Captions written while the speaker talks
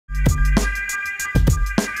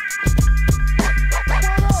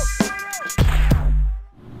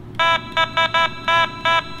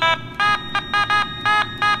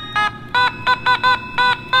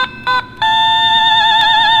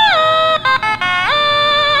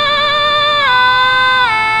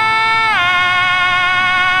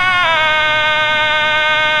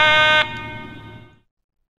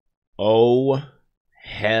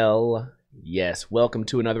yes. Welcome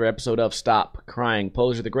to another episode of Stop Crying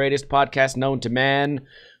Poser, the greatest podcast known to man.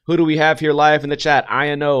 Who do we have here live in the chat?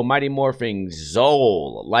 I know, Mighty Morphing,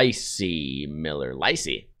 Zol, Lacey, Miller,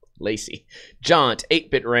 Lacey, Jaunt,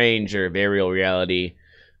 8-Bit Ranger, Varial Reality,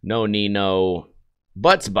 No Nino,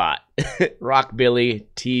 Buttsbot, Rockbilly,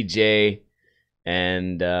 TJ,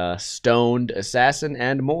 and Stoned Assassin,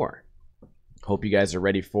 and more. Hope you guys are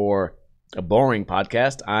ready for a boring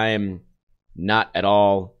podcast. I'm not at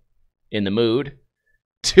all in the mood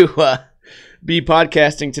to be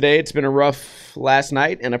podcasting today. It's been a rough last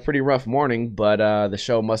night and a pretty rough morning, but the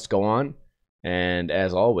show must go on. And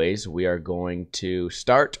as always, we are going to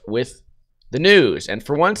start with the news. And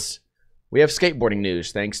for once, we have skateboarding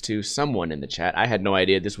news, thanks to someone in the chat. I had no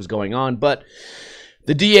idea this was going on, but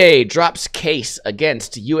the DA drops case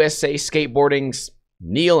against USA Skateboarding's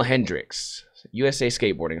Neal Hendrix. USA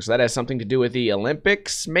Skateboarding. So that has something to do with the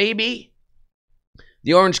Olympics, maybe?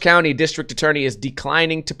 The Orange County District Attorney is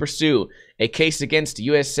declining to pursue a case against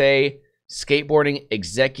USA Skateboarding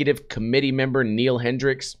Executive Committee member Neal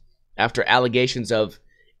Hendrix after allegations of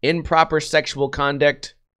improper sexual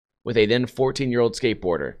conduct with a then 14-year-old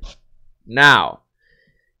skateboarder. Now,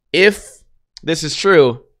 if this is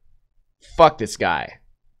true, fuck this guy.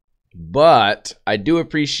 But I do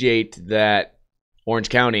appreciate that Orange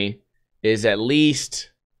County is at least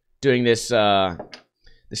doing this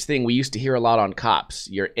this thing we used to hear a lot on cops.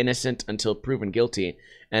 You're innocent until proven guilty.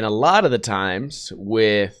 And a lot of the times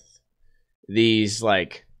with these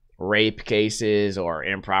like rape cases or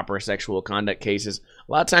improper sexual conduct cases, a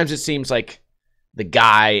lot of times it seems like the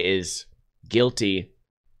guy is guilty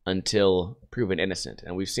until proven innocent.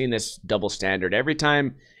 And we've seen this double standard every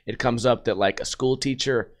time it comes up that like a school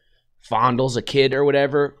teacher fondles a kid or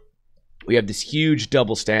whatever. We have this huge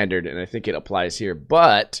double standard, and I think it applies here.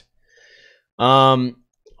 But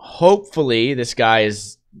hopefully this guy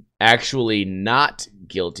is actually not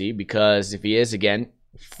guilty, because if he is, again,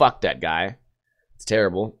 fuck that guy. It's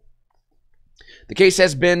terrible. The case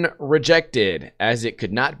has been rejected as it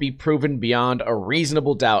could not be proven beyond a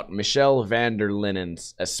reasonable doubt. Michelle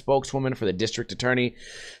Vanderlinden, a spokeswoman for the district attorney,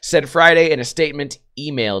 said Friday in a statement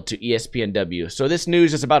emailed to ESPNW. So this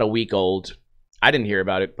news is about a week old. I didn't hear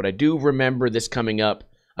about it, but I do remember this coming up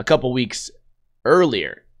a couple weeks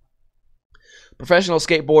earlier. Professional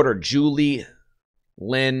skateboarder Julie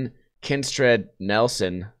Lynn Kinstred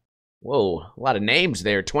Nelson, whoa, a lot of names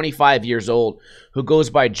there, 25 years old, who goes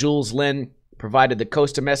by Jules Lynn, provided the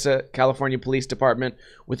Costa Mesa, California Police Department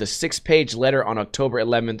with a 6-page letter on October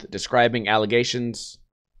 11th describing alleged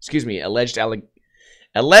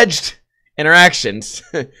interactions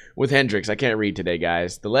with Hendrix. I can't read today,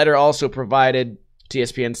 guys. The letter also provided,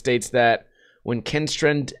 TSPN states that when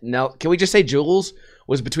Kinstred, can we just say Jules,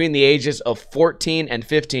 was between the ages of 14 and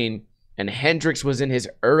 15, and Hendrix was in his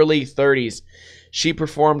early 30s, she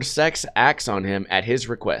performed sex acts on him at his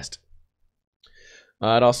request.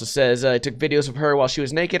 It also says it took videos of her while she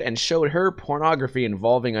was naked and showed her pornography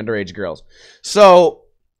involving underage girls. So,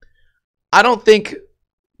 I don't think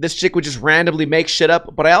this chick would just randomly make shit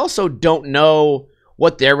up, but I also don't know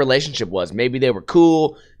what their relationship was. Maybe they were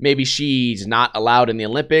cool. Maybe she's not allowed in the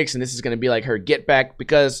Olympics, and this is going to be like her get back,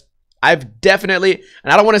 because I've definitely,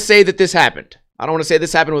 and I don't want to say that this happened. I don't want to say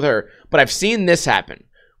this happened with her, but I've seen this happen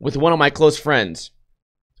with one of my close friends.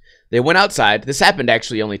 They went outside. This happened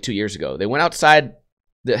actually only 2 years ago. They went outside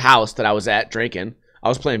the house that I was at drinking. I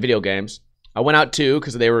was playing video games. I went out too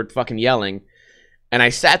because they were fucking yelling, and I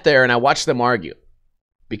sat there and I watched them argue.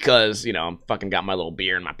 Because, you know, I'm fucking got my little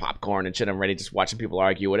beer and my popcorn and shit. I'm ready just watching people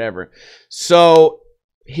argue, whatever. So,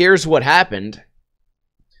 here's what happened.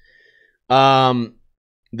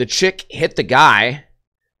 The chick hit the guy.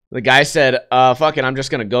 The guy said, fuck it, I'm just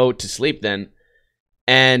going to go to sleep then.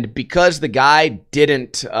 And because the guy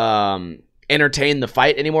didn't entertain the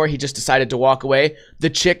fight anymore, he just decided to walk away. The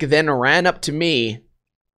chick then ran up to me.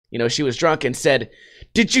 You know, she was drunk and said,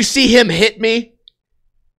 "Did you see him hit me?"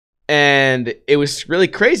 And it was really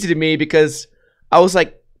crazy to me because I was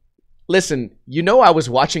like, listen, you know I was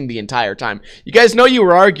watching the entire time. You guys know you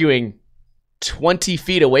were arguing 20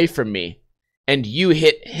 feet away from me, and you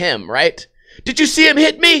hit him, right? Did you see him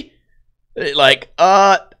hit me? Like,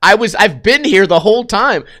 I've been here the whole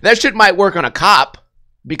time. That shit might work on a cop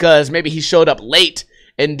because maybe he showed up late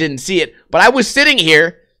and didn't see it. But I was sitting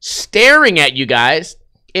here staring at you guys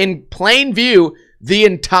in plain view the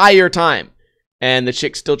entire time. And the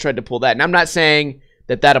chick still tried to pull that. And I'm not saying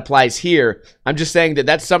that that applies here. I'm just saying that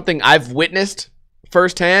that's something I've witnessed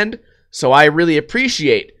firsthand. So I really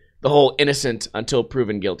appreciate the whole innocent until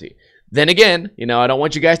proven guilty. Then again, you know, I don't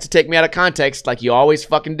want you guys to take me out of context like you always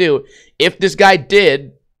fucking do. If this guy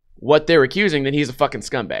did what they're accusing, then he's a fucking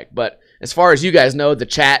scumbag. But As far as you guys know, the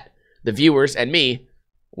chat, the viewers, and me,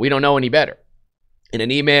 we don't know any better. In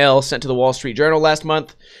an email sent to the Wall Street Journal last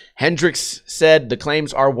month, Hendrix said the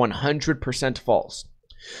claims are 100% false.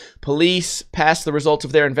 Police passed the results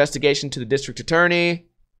of their investigation to the district attorney.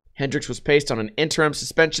 Hendrix was placed on an interim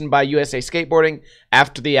suspension by USA Skateboarding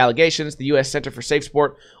after the allegations. The U.S. Center for Safe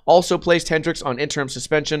Sport also placed Hendrix on interim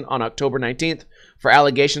suspension on October 19th for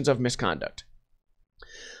allegations of misconduct.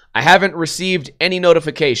 I haven't received any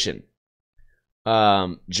notification,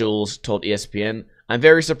 Jules told ESPN. I'm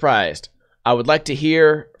very surprised. I would like to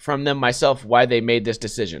hear from them myself why they made this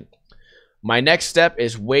decision. My next step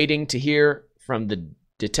is waiting to hear from the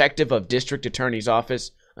detective of district attorney's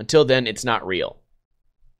office. Until then, it's not real.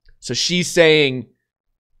 So she's saying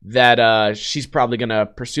that she's probably going to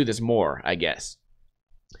pursue this more, I guess.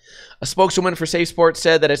 A spokeswoman for Safe Sports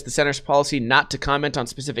said that it's the center's policy not to comment on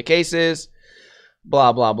specific cases.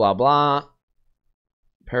 Blah, blah, blah, blah.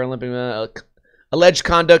 Paralympic alleged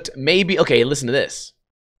conduct may be... Okay, listen to this.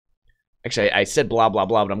 Actually, I said blah, blah,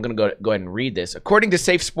 blah, but I'm going to go ahead and read this. According to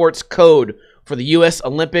Safe Sports Code for the U.S.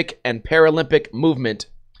 Olympic and Paralympic movement,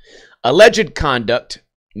 alleged conduct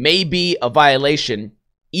may be a violation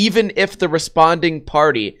even if the responding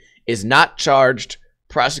party is not charged,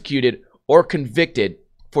 prosecuted, or convicted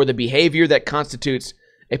for the behavior that constitutes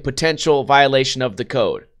a potential violation of the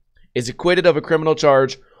code, is acquitted of a criminal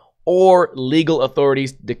charge, or legal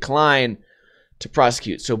authorities decline to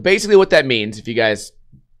prosecute. So basically what that means, if you guys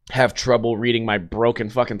have trouble reading my broken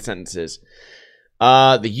fucking sentences,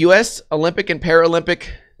 the U.S. Olympic and Paralympic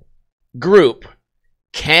group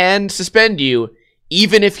can suspend you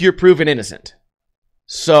even if you're proven innocent.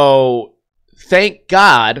 So thank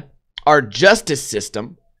God our justice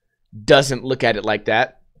system doesn't look at it like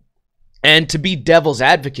that. And to be devil's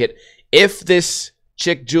advocate, if this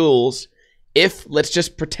chick Jules, if, let's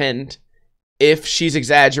just pretend, if she's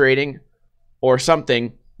exaggerating or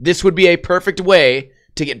something, this would be a perfect way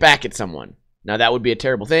to get back at someone. Now, that would be a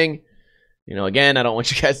terrible thing. You know, again, I don't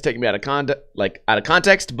want you guys to take me out of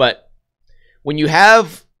context, but when you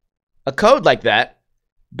have a code like that,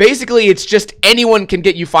 basically it's just anyone can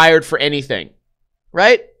get you fired for anything,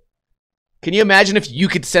 right? Can you imagine if you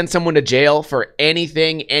could send someone to jail for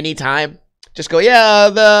anything, anytime? Just go, yeah,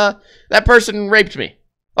 that person raped me.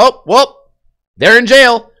 Oh, well, they're in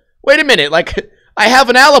jail. Wait a minute, like, I have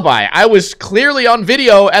an alibi. I was clearly on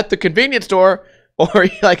video at the convenience store. Or,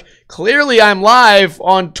 like, clearly I'm live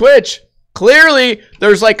on Twitch. Clearly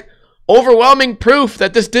there's, like, overwhelming proof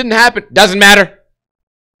that this didn't happen. Doesn't matter.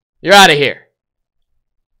 You're out of here.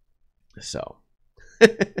 So.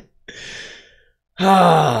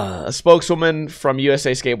 A spokeswoman from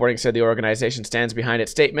USA Skateboarding said the organization stands behind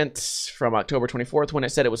its statements from October 24th when it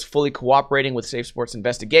said it was fully cooperating with Safe Sports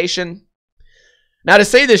investigation. Now, to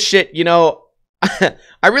say this shit, you know,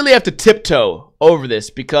 I really have to tiptoe over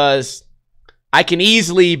this because I can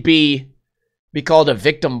easily be called a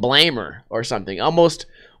victim blamer or something. Almost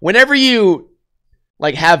whenever you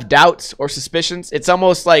like have doubts or suspicions, it's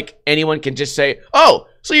almost like anyone can just say, "Oh,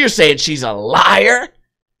 so you're saying she's a liar?"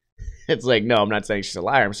 It's like, no, I'm not saying she's a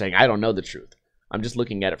liar. I'm saying I don't know the truth. I'm just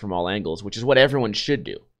looking at it from all angles, which is what everyone should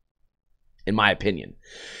do, in my opinion.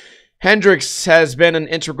 Hendrix has been an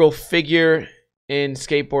integral figure in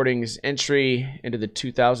skateboarding's entry into the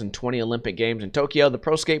 2020 Olympic Games in Tokyo. The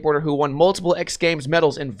pro skateboarder who won multiple X Games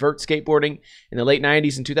medals in vert skateboarding in the late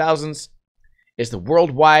 90s and 2000s is the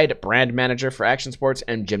worldwide brand manager for action sports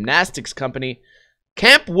and gymnastics company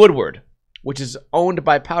Camp Woodward, which is owned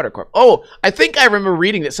by Powder Corp. Oh, I think I remember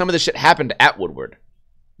reading that some of this shit happened at Woodward.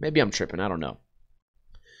 Maybe I'm tripping. I don't know.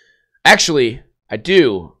 Actually, I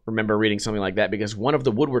do remember reading something like that because one of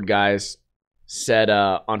the Woodward guys said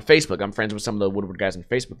on Facebook, I'm friends with some of the Woodward guys on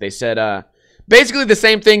Facebook, they said basically the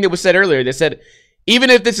same thing that was said earlier. They said, even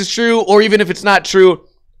if this is true or even if it's not true,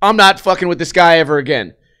 I'm not fucking with this guy ever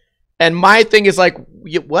again. And my thing is like,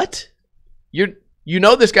 what? You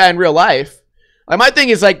know this guy in real life. Like, my thing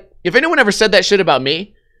is like, if anyone ever said that shit about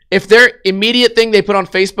me, if their immediate thing they put on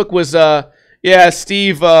Facebook was, yeah,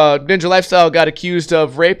 Steve, Ninja Lifestyle got accused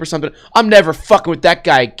of rape or something, I'm never fucking with that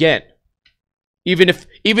guy again. Even if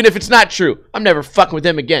it's not true, I'm never fucking with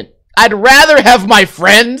him again. I'd rather have my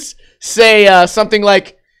friends say something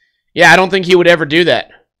like, yeah, I don't think he would ever do that.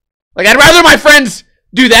 Like, I'd rather my friends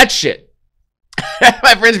do that shit.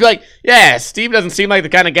 My friends be like, yeah, Steve doesn't seem like the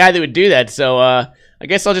kind of guy that would do that, so I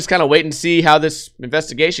guess I'll just kind of wait and see how this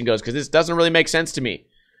investigation goes, because this doesn't really make sense to me.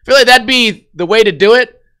 I feel like that'd be the way to do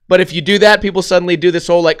it, but if you do that, people suddenly do this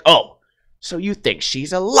whole like, oh, so you think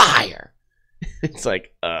she's a liar. It's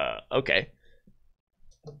like, okay.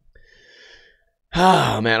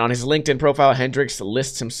 Oh, man. On his LinkedIn profile, Hendrix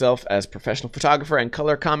lists himself as professional photographer and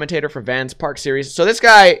color commentator for Van's Park series. So this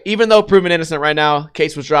guy, even though proven innocent right now,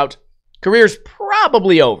 case was dropped, career's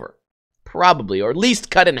probably over. Probably, or at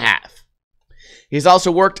least cut in half. He's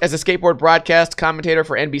also worked as a skateboard broadcast commentator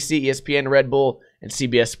for NBC, ESPN, Red Bull, and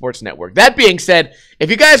CBS Sports Network. That being said, if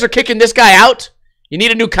you guys are kicking this guy out, you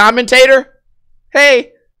need a new commentator?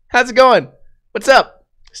 Hey, how's it going? What's up?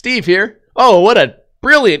 Steve here. Oh, what a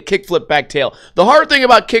brilliant kickflip back tail. The hard thing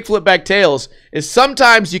about kickflip back tails is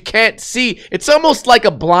sometimes you can't see. It's almost like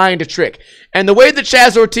a blind trick. And the way that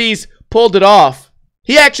Chaz Ortiz pulled it off,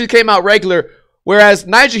 he actually came out regular, whereas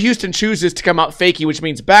Nigel Houston chooses to come out fakey, which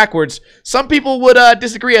means backwards. Some people would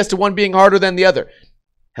disagree as to one being harder than the other.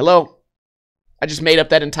 Hello? I just made up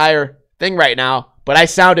that entire thing right now, but I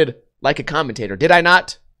sounded like a commentator. Did I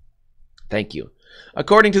not? Thank you.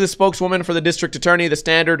 According to the spokeswoman for the district attorney, the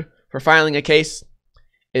standard for filing a case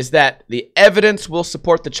is that the evidence will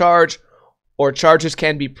support the charge or charges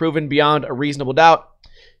can be proven beyond a reasonable doubt.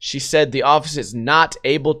 She said the office is not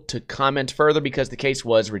able to comment further because the case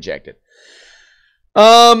was rejected.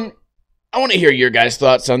 I want to hear your guys'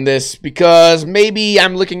 thoughts on this because maybe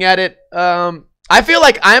I'm looking at it. I feel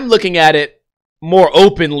like I'm looking at it more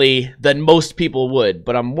openly than most people would,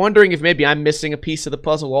 but I'm wondering if maybe I'm missing a piece of the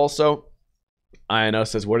puzzle also. INO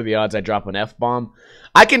says, what are the odds I drop an F-bomb?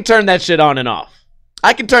 I can turn that shit on and off.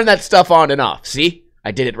 I can turn that stuff on and off. See?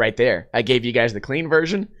 I did it right there. I gave you guys the clean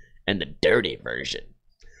version and the dirty version.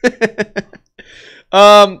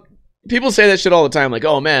 People say that shit all the time. Like,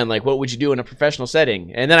 oh, man, like, what would you do in a professional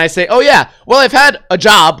setting? And then I say, oh, yeah, well, I've had a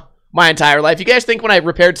job my entire life. You guys think when I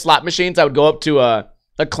repaired slot machines, I would go up to a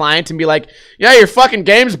client and be like, yeah, your fucking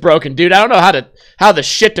game's broken, dude. I don't know how the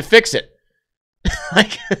shit to fix it.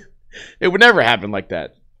 Like, it would never happen like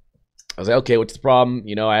that. I was like, okay, what's the problem?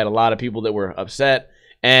 You know, I had a lot of people that were upset.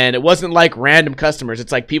 And it wasn't like random customers.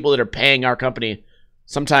 It's like people that are paying our company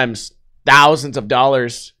sometimes thousands of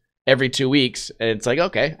dollars every 2 weeks. And it's like,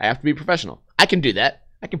 okay, I have to be professional. I can do that.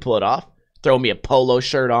 I can pull it off. Throw me a polo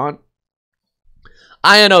shirt on.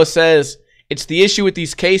 INO says, it's the issue with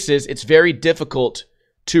these cases. It's very difficult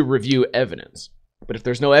to review evidence. But if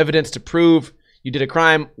there's no evidence to prove you did a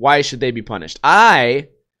crime, why should they be punished? I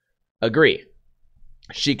agree.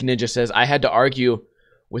 Chic Ninja says, I had to argue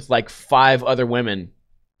with like 5 other women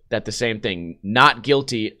that the same thing. Not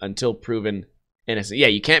guilty until proven innocent. Yeah,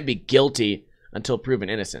 you can't be guilty until proven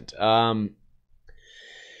innocent.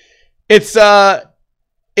 It's a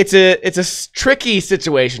tricky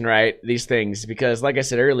situation, right? These things, because like I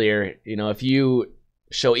said earlier, you know, if you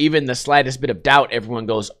show even the slightest bit of doubt, everyone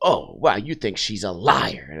goes, oh, wow, you think she's a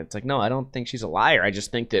liar. And it's like, no, I don't think she's a liar. I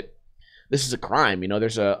just think that this is a crime. You know,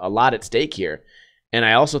 there's a lot at stake here. And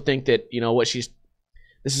I also think that, you know, this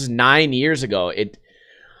is 9 years ago.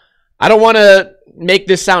 I don't want to make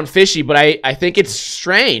this sound fishy, but I think it's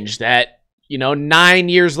strange that, you know, 9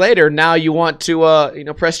 years later, now you want to, you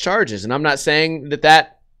know, press charges. And I'm not saying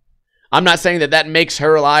that makes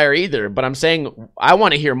her a liar either, but I'm saying I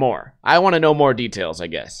want to hear more. I want to know more details, I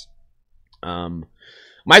guess.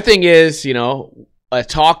 My thing is, you know, a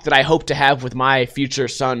talk that I hope to have with my future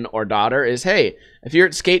son or daughter is, hey, if you're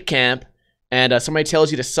at skate camp and somebody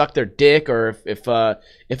tells you to suck their dick, or if a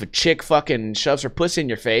chick fucking shoves her pussy in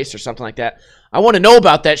your face or something like that, I want to know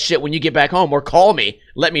about that shit when you get back home, or call me,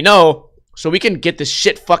 let me know, so we can get this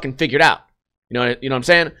shit fucking figured out. You know what I'm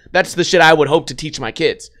saying? That's the shit I would hope to teach my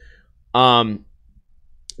kids.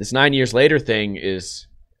 This 9 years later thing is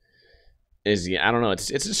yeah, I don't know. It's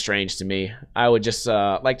just strange to me. I would just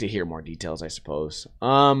like to hear more details, I suppose.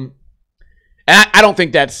 And I don't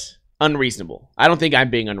think that's unreasonable. I don't think I'm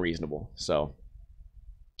being unreasonable. So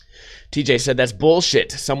TJ said that's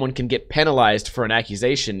bullshit. Someone can get penalized for an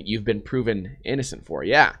accusation you've been proven innocent for.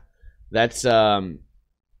 Yeah, that's I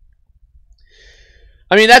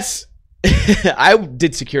mean, that's I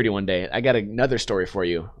did security one day. I got another story for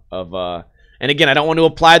you of and again, I don't want to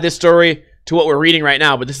apply this story to what we're reading right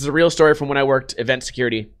now, but this is a real story from when I worked event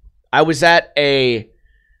security. I was at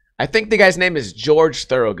I think the guy's name is George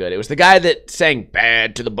Thorogood. It was the guy that sang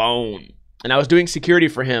Bad to the Bone. And I was doing security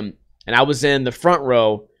for him. And I was in the front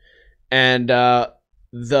row. And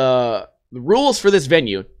the rules for this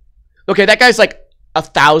venue. Okay, that guy's like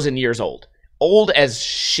 1,000 years old. Old as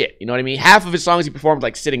shit. You know what I mean? Half of his songs he performed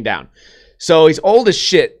like sitting down. So he's old as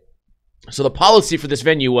shit. So the policy for this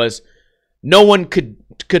venue was no one could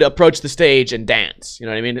approach the stage and dance. You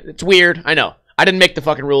know what I mean? It's weird. I know. I didn't make the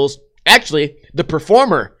fucking rules. Actually, the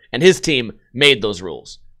performer and his team made those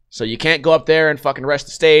rules. So you can't go up there and fucking rush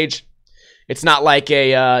the stage. It's not like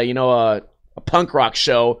a punk rock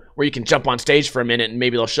show where you can jump on stage for a minute and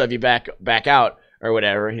maybe they'll shove you back out. or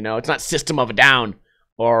whatever. You know, it's not System of a Down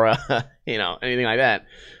or you know, anything like that.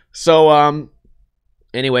 So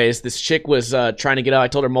anyways, this chick was trying to get out. I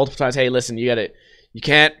told her multiple times, hey, listen, you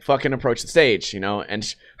can't fucking approach the stage, you know.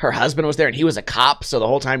 And her husband was there, and he was a cop, so the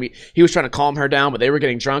whole time he was trying to calm her down, but they were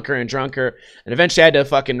getting drunker and drunker. And eventually I had to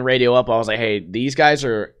fucking radio up. I was like, hey, these guys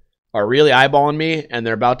are really eyeballing me, and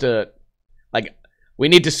they're about to, like, we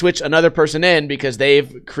need to switch another person in because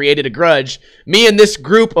they've created a grudge. Me and this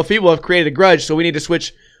group of people have created a grudge, so we need to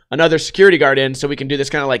switch another security guard in so we can do this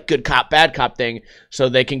kind of like good cop, bad cop thing, so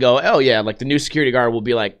they can go, oh yeah, like the new security guard will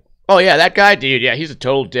be like, oh yeah, that guy, dude, yeah, he's a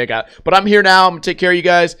total dick. But I'm here now, I'm gonna take care of you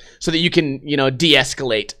guys so that you can, you know,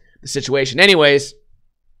 de-escalate the situation. Anyways,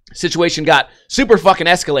 situation got super fucking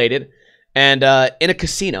escalated, and in a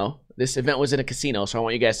casino. This event was in a casino, so I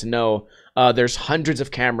want you guys to know there's hundreds of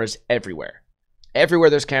cameras everywhere. Everywhere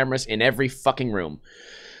there's cameras, in every fucking room.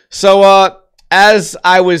 So as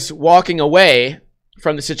I was walking away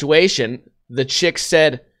from the situation, the chick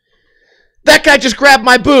said, that guy just grabbed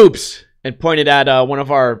my boobs, and pointed at one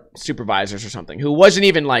of our supervisors or something, who wasn't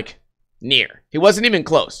even, like, near. He wasn't even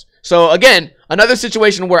close. So, again, another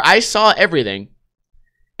situation where I saw everything,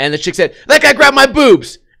 and the chick said, that guy grabbed my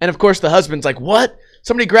boobs! And, of course, the husband's like, what?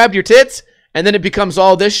 Somebody grabbed your tits? And then it becomes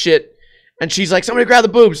all this shit, and she's like, somebody grabbed the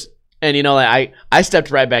boobs! And, you know, like, I stepped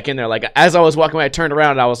right back in there. Like, as I was walking away, I turned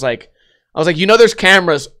around, and I was like, you know, there's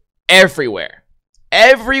cameras everywhere.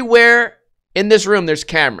 Everywhere in this room, there's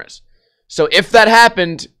cameras. So if that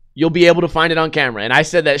happened, you'll be able to find it on camera. And I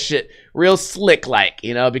said that shit real slick like,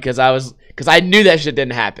 you know, because I knew that shit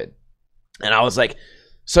didn't happen. And I was like,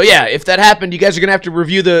 so yeah, if that happened, you guys are going to have to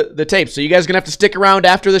review the tapes. So you guys are going to have to stick around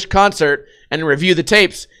after this concert and review the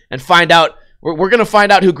tapes and find out. We're going to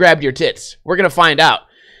find out who grabbed your tits. We're going to find out.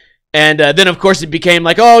 And then, of course, it became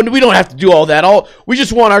like, oh, we don't have to do all that. We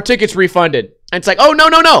just want our tickets refunded. And it's like, oh,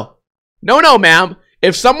 no. No, ma'am.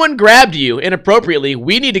 If someone grabbed you inappropriately,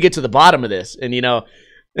 we need to get to the bottom of this. And, you know,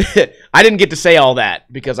 I didn't get to say all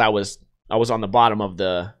that because I was on the bottom of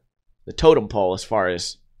the totem pole as far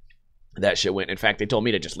as that shit went. In fact, they told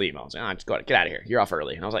me to just leave. I was like, just get out of here. You're off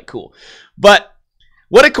early. And I was like, cool. But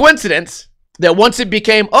what a coincidence that once it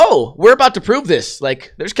became, oh, we're about to prove this.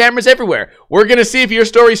 Like, there's cameras everywhere. We're going to see if your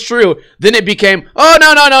story's true. Then it became, oh,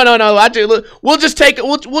 no. We'll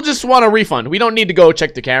just want a refund. We don't need to go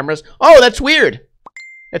check the cameras. Oh, that's weird.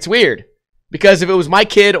 That's weird. Because if it was my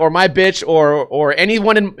kid or my bitch or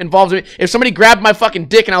anyone involved in it, if somebody grabbed my fucking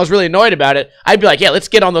dick and I was really annoyed about it, I'd be like, yeah, let's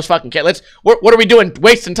get on those fucking cameras. What are we doing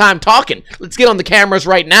wasting time talking? Let's get on the cameras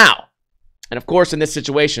right now. And of course, in this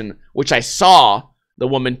situation, which I saw the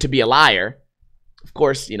woman to be a liar, of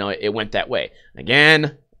course, you know, it went that way.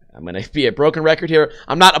 Again, I'm going to be a broken record here.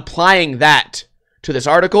 I'm not applying that to this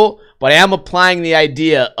article, but I am applying the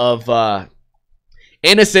idea of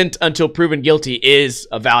innocent until proven guilty is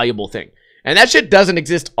a valuable thing. And that shit doesn't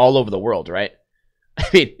exist all over the world, right? I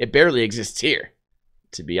mean, it barely exists here,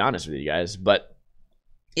 to be honest with you guys. But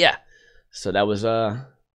yeah, so that was the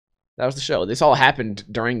show. This all happened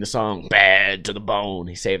during the song "Bad to the Bone."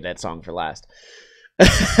 He saved that song for last.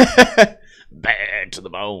 Bad to the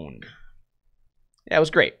bone. Yeah, it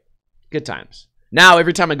was great. Good times. Now,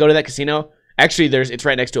 every time I go to that casino, actually, it's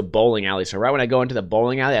right next to a bowling alley. So right when I go into the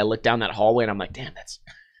bowling alley, I look down that hallway and I'm like, damn, that's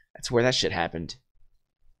where that shit happened.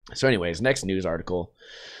 So anyways, next news article.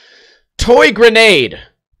 Toy grenade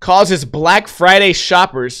causes Black Friday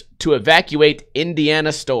shoppers to evacuate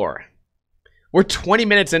Indiana store. We're 20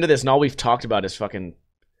 minutes into this and all we've talked about is fucking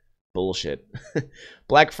bullshit.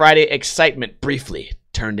 Black Friday excitement briefly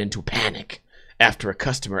turned into panic after a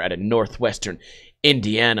customer at a northwestern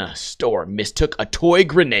Indiana store mistook a toy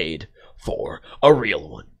grenade for a real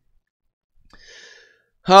one.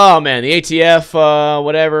 Oh man, the ATF,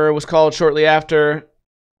 whatever it was called shortly after,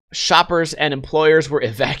 shoppers and employers were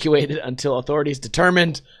evacuated until authorities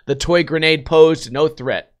determined the toy grenade posed no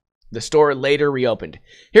threat. The store later reopened.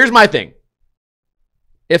 Here's my thing.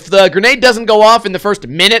 If the grenade doesn't go off in the first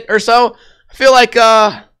minute or so, I feel like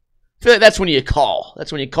that's when you call.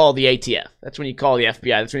 That's when you call the ATF. That's when you call the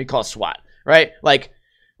FBI. That's when you call SWAT, right? Like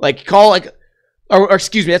call like, or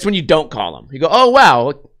excuse me, that's when you don't call them. You go, oh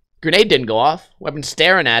wow, grenade didn't go off. I've been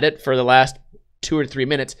staring at it for the last 2 or 3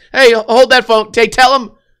 minutes. Hey, hold that phone. Tell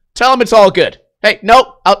them it's all good. Hey,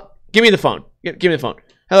 nope. Give me the phone. Give me the phone.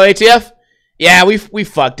 Hello, ATF? Yeah, we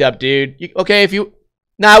fucked up, dude. Okay,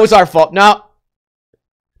 nah, it was our fault. No,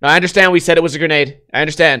 I understand we said it was a grenade. I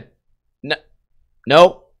understand.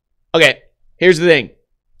 No. Okay, here's the thing.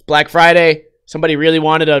 Black Friday. Somebody really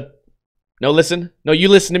wanted No, you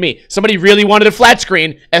listen to me. Somebody really wanted a flat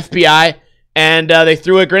screen, FBI, and they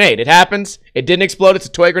threw a grenade. It happens. It didn't explode. It's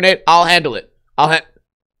a toy grenade. I'll handle it.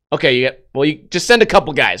 Okay, you just send a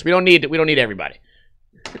couple guys. We don't need everybody.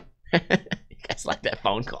 You guys like that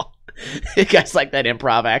phone call? You guys like that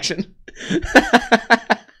improv action?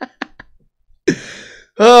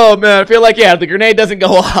 Oh man, I feel like if the grenade doesn't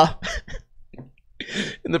go off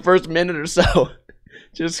in the first minute or so,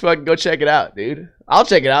 just fucking go check it out, dude. I'll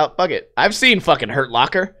check it out. Fuck it. I've seen fucking Hurt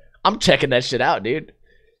Locker. I'm checking that shit out, dude.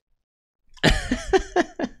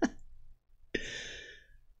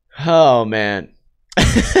 Oh man.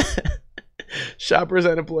 Shoppers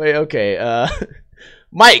and employee. Okay.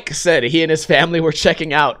 Mike said he and his family were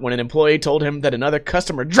checking out when an employee told him that another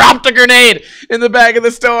customer dropped a grenade in the back of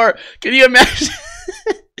the store. Can you imagine?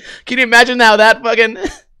 Can you imagine how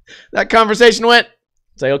that conversation went?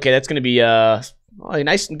 It's like, okay, that's gonna be a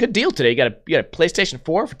nice and good deal today. You got a PlayStation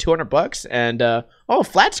 4 for $200 and a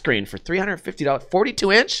flat screen for $350,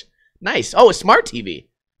 42-inch. Nice. Oh, a smart TV.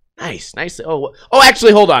 Nice. Oh,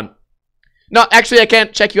 actually, hold on. No, actually, I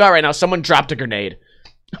can't check you out right now. Someone dropped a grenade.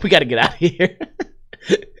 We got to get out of here.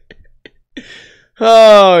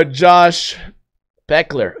 Oh, Josh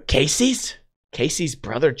Beckler. Casey's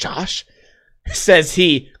brother, Josh, says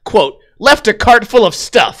he, quote, left a cart full of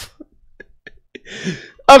stuff.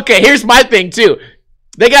 Okay, here's my thing, too.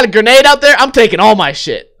 They got a grenade out there. I'm taking all my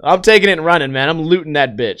shit. I'm taking it and running, man. I'm looting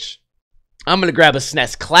that bitch. I'm going to grab a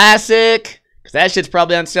SNES Classic. Because that shit's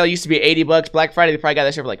probably on sale. Used to be $80. Black Friday, they probably got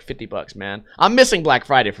that shit for like $50, man. I'm missing Black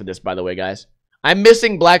Friday for this, by the way, guys. I'm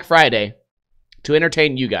missing Black Friday to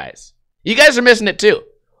entertain you guys. You guys are missing it, too.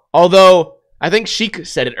 Although, I think Sheik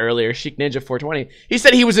said it earlier. Sheik Ninja 420. He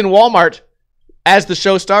said he was in Walmart as the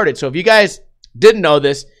show started. So if you guys didn't know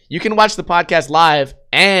this, you can watch the podcast live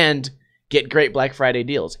and get great Black Friday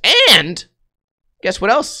deals. And guess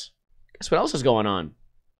what else? Guess what else is going on?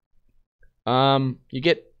 You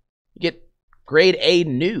get grade A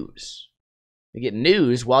news. You get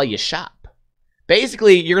news while you shop.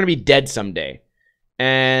 Basically, you're going to be dead someday.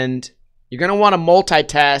 And you're going to want to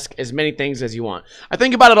multitask as many things as you want. I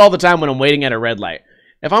think about it all the time when I'm waiting at a red light.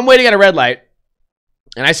 If I'm waiting at a red light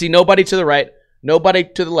and I see nobody to the right, nobody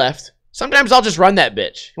to the left, sometimes I'll just run that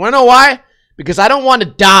bitch. You want to know why? Because I don't want to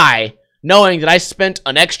die knowing that I spent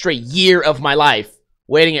an extra year of my life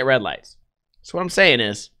waiting at red lights. So what I'm saying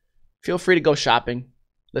is, feel free to go shopping.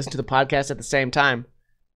 Listen to the podcast at the same time.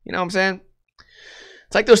 You know what I'm saying?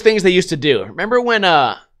 It's like those things they used to do. Remember when,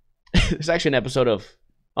 there's actually an episode of,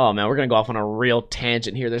 oh man, we're going to go off on a real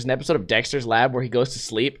tangent here. There's an episode of Dexter's Lab where he goes to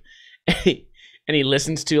sleep and he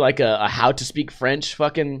listens to like a How to Speak French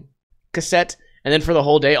fucking cassette. And then for the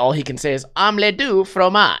whole day, all he can say is, omelette du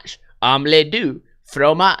fromage, omelette du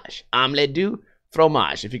fromage, omelette du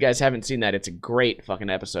fromage. If you guys haven't seen that, it's a great fucking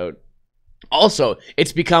episode. Also,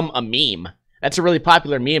 it's become a meme. That's a really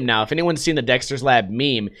popular meme now. If anyone's seen the Dexter's Lab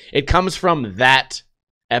meme, it comes from that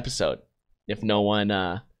episode. If no one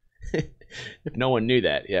if no one knew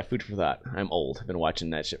that. Yeah, food for thought. I'm old. I've been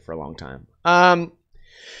watching that shit for a long time.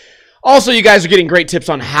 Also, you guys are getting great tips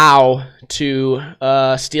on how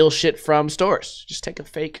to steal shit from stores. Just take a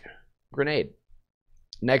fake grenade.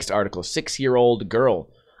 Next article. 6-year-old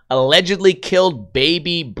girl allegedly killed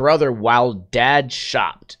baby brother while dad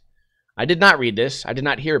shopped. I did not read this. I did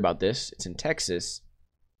not hear about this. It's in Texas.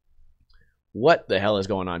 What the hell is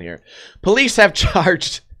going on here? Police have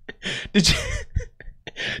charged. Did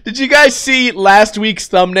you guys see last week's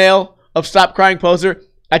thumbnail of Stop Crying Poser?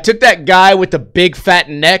 I took that guy with the big fat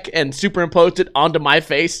neck and superimposed it onto my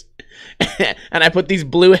face. And I put these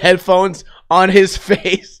blue headphones on his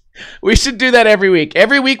face. We should do that every week.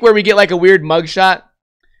 Every week where we get like a weird mugshot,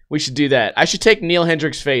 we should do that. I should take Neal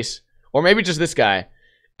Hendrix' face. Or maybe just this guy.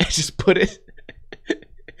 And just put it.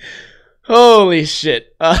 Holy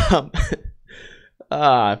shit. I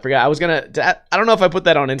forgot. I was gonna. I don't know if I put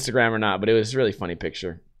that on Instagram or not, but it was a really funny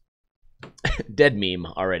picture. Dead meme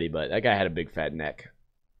already, but that guy had a big fat neck.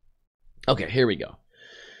 Okay, here we go.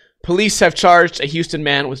 Police have charged a Houston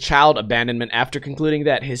man with child abandonment after concluding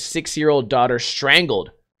that his 6-year-old daughter strangled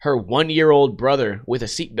her 1-year-old brother with a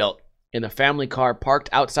seatbelt in the family car parked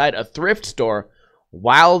outside a thrift store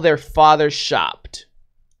while their father shopped.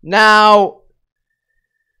 Now,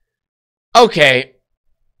 okay,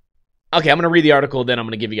 I'm going to read the article, then I'm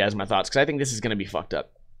going to give you guys my thoughts, because I think this is going to be fucked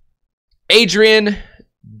up. Adrian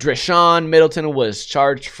Dreshawn Middleton was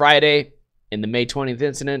charged Friday in the May 20th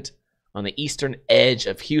incident on the eastern edge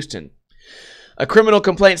of Houston. A criminal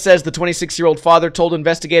complaint says the 26-year-old father told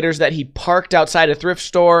investigators that he parked outside a thrift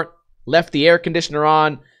store, left the air conditioner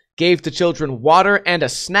on, gave the children water and a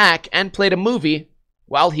snack, and played a movie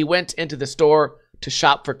while he went into the store to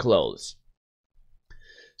shop for clothes.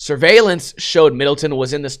 Surveillance showed Middleton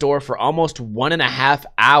was in the store for almost 1.5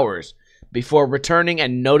 hours before returning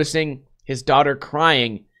and noticing his daughter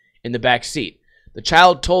crying in the back seat. The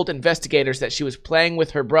child told investigators that she was playing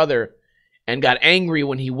with her brother and got angry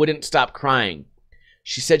when he wouldn't stop crying.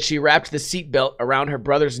 She said she wrapped the seatbelt around her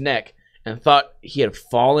brother's neck and thought he had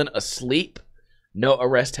fallen asleep. No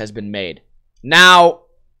arrest has been made. Now,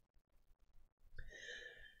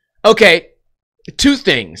 okay, two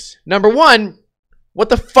things. Number one, what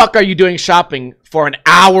the fuck are you doing shopping for an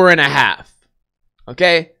hour and a half?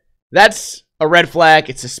 Okay? That's a red flag.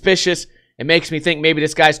 It's suspicious. It makes me think maybe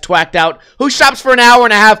this guy's twacked out. Who shops for an hour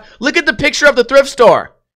and a half? Look at the picture of the thrift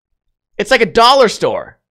store. It's like a dollar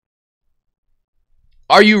store.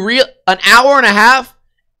 Are you real? An hour and a half?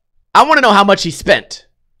 I want to know how much he spent.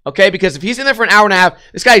 Okay? Because if he's in there for an hour and a half,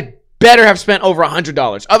 this guy better have spent over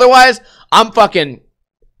 $100. Otherwise, I'm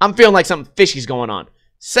feeling like something fishy's going on.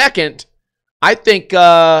 Second, I think,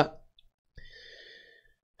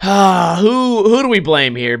 who do we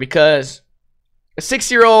blame here? Because a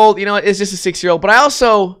 6-year-old, you know, is just a 6-year-old. But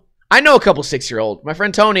I know a couple 6-year-old. My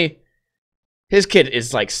friend Tony, his kid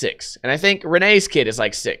is like 6. And I think Renee's kid is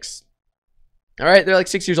like 6. All right? They're like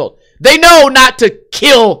 6 years old. They know not to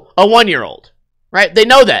kill a 1-year-old. Right? They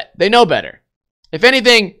know that. They know better. If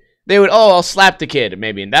anything, they would, I'll slap the kid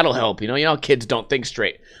maybe, and that'll help. You know, kids don't think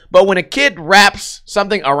straight. But when a kid wraps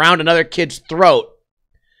something around another kid's throat,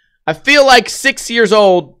 I feel like 6 years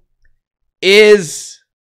old is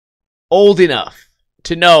old enough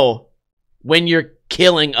to know when you're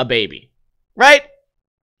killing a baby. Right?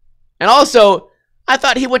 And also, I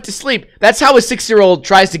thought he went to sleep. That's how a 6-year-old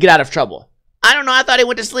tries to get out of trouble. I don't know. I thought he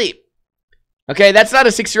went to sleep. Okay? That's not a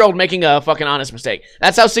 6-year-old making a fucking honest mistake.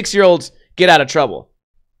 That's how 6-year-olds get out of trouble.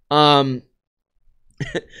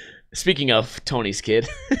 Speaking of Tony's kid,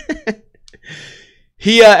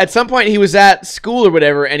 he, at some point he was at school or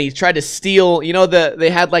whatever, and he tried to steal, you know, they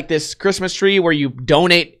had like this Christmas tree where you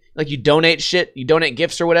donate shit, you donate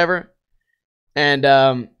gifts or whatever. And,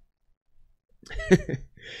 I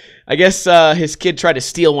guess, his kid tried to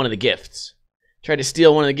steal one of the gifts,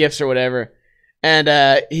 or whatever.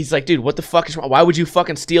 And, he's like, dude, what the fuck is wrong? Why would you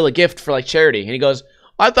fucking steal a gift for like charity? And he goes,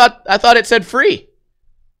 I thought it said free.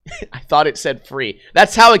 I thought it said free.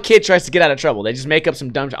 That's how a kid tries to get out of trouble. They just make up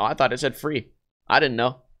some dumb shit. I thought it said free. I didn't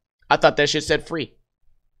know. I thought that shit said free.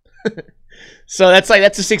 So that's a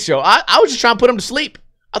 6-year-old. I was just trying to put him to sleep.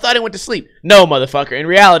 I thought he went to sleep. No, motherfucker. In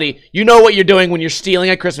reality, you know what you're doing when you're stealing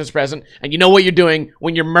a Christmas present, and you know what you're doing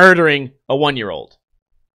when you're murdering a 1-year-old.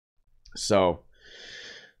 So,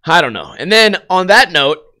 I don't know. And then, on that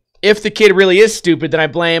note, if the kid really is stupid, then I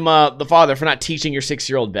blame the father for not teaching your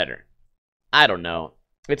 6-year-old better. I don't know.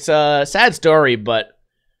 It's a sad story, but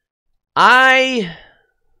I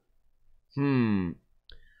don't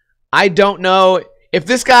know if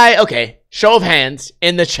this guy, okay, show of hands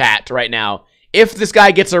in the chat right now, if this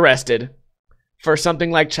guy gets arrested for something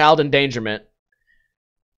like child endangerment,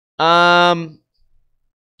 I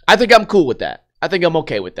think I'm cool with that. I think I'm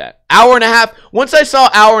okay with that. Hour and a half, once I saw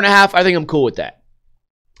hour and a half, I think I'm cool with that.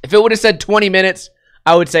 If it would have said 20 minutes,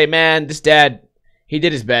 I would say, man, this dad, he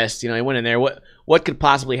did his best. You know, he went in there. What could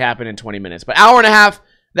possibly happen in 20 minutes? But hour and a half,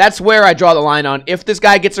 that's where I draw the line on. If this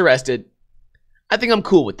guy gets arrested, I think I'm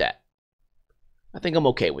cool with that. I think I'm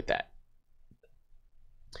okay with that.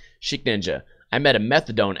 Chic Ninja. I met a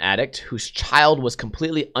methadone addict whose child was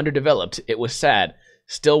completely underdeveloped. It was sad.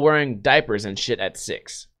 Still wearing diapers and shit at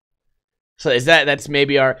 6. So that's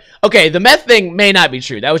maybe our... Okay, the meth thing may not be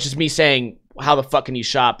true. That was just me saying, how the fuck can you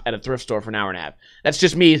shop at a thrift store for an hour and a half? That's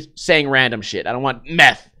just me saying random shit. I don't want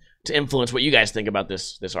meth to influence what you guys think about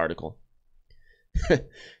this article.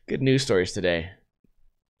 Good news stories today.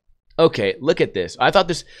 Okay, look at this. I thought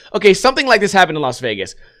this... Okay, something like this happened in Las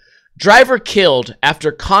Vegas. Driver killed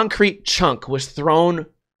after concrete chunk was thrown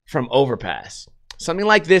from overpass. Something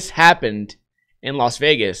like this happened in Las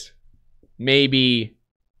Vegas maybe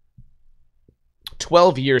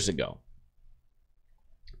 12 years ago.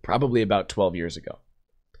 Probably about 12 years ago.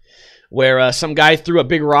 Where some guy threw a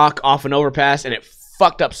big rock off an overpass and it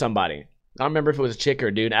fucked up somebody. I don't remember if it was a chick or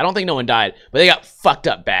a dude. I don't think no one died, but they got fucked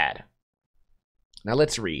up bad. Now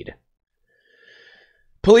let's read.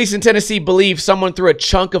 Police in Tennessee believe someone threw a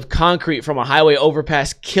chunk of concrete from a highway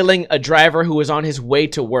overpass, killing a driver who was on his way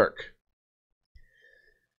to work.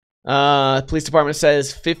 Police department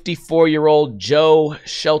says 54-year-old Joe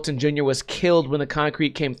Shelton Jr. was killed when the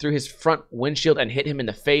concrete came through his front windshield and hit him in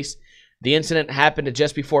the face. The incident happened at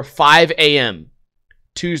just before 5 a.m.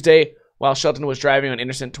 Tuesday while Shelton was driving on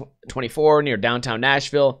Interstate 24 near downtown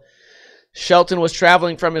Nashville. Shelton was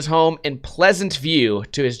traveling from his home in Pleasant View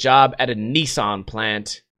to his job at a Nissan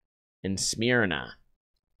plant in Smyrna.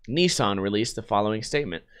 Nissan released the following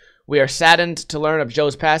statement. We are saddened to learn of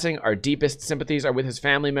Joe's passing. Our deepest sympathies are with his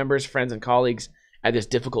family members, friends, and colleagues. at this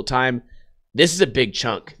difficult time. This is a big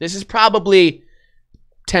chunk. This is probably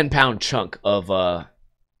 10-pound chunk of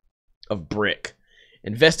brick.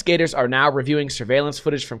 Investigators are now reviewing surveillance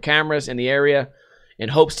footage from cameras in the area in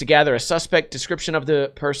hopes to gather a suspect description of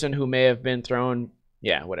the person who may have been thrown.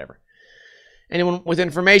 Yeah, whatever. Anyone with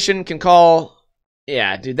information can call.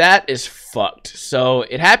 Yeah, dude, that is fucked. So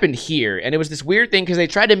it happened here, and it was this weird thing because they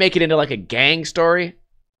tried to make it into like a gang story.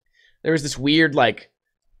 There was this weird like,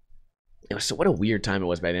 so what a weird time it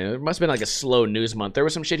was back then. It must have been like a slow news month. There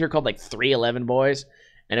was some shit here called like 311 Boys,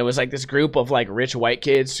 and it was like this group of like rich white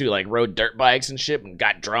kids who like rode dirt bikes and shit and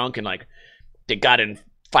got drunk and like they got in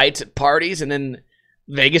fights at parties, and then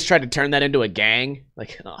Vegas tried to turn that into a gang.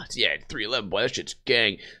 Like, oh yeah, 311 Boys, that shit's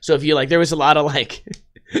gang. So if you like, there was a lot of like.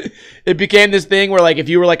 It became this thing where like if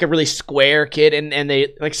you were like a really square kid and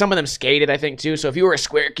they like some of them skated I think too, so if you were a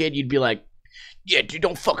square kid you'd be like, yeah dude,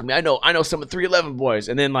 don't fuck with me, I know some of 311 Boys.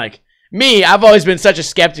 And then like me, I've always been such a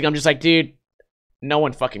skeptic. I'm just like, dude, no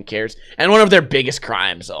one fucking cares. And one of their biggest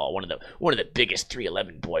crimes, one of the biggest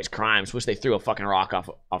 311 Boys crimes was they threw a fucking rock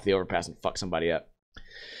off the overpass and fucked somebody up.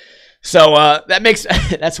 So that makes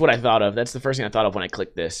that's what I thought of. That's the first thing I thought of when I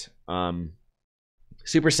clicked this.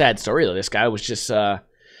 Super sad story though. This guy was just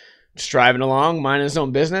driving along, minding his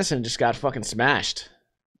own business, and just got fucking smashed.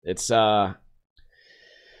 It's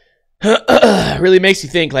really makes you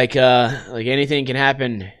think like anything can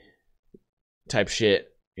happen type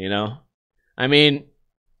shit, you know? I mean,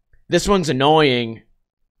 this one's annoying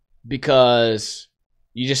because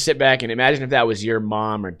you just sit back and imagine if that was your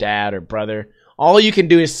mom or dad or brother. All you can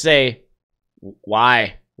do is say,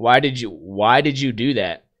 why? Why did you do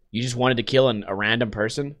that? You just wanted to kill a random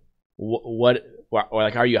person? What? Or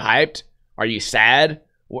like, are you hyped? Are you sad?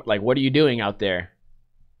 What are you doing out there?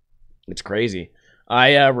 It's crazy.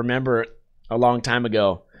 I remember a long time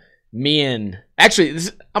ago, actually,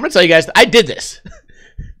 I'm gonna tell you guys, I did this,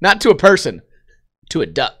 not to a person, to a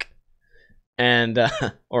duck, and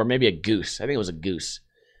or maybe a goose. I think it was a goose.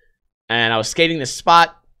 And I was skating this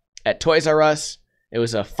spot at Toys R Us. It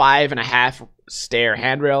was a 5.5 stair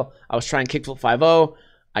handrail. I was trying kickflip 5.0.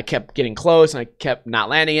 I kept getting close, and I kept not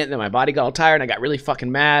landing it, and then my body got all tired, and I got really fucking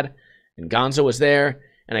mad, and Gonzo was there,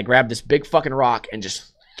 and I grabbed this big fucking rock and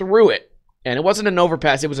just threw it, and it wasn't an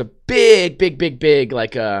overpass, it was a big,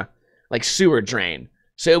 like sewer drain,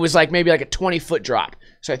 so it was like maybe like a 20-foot drop,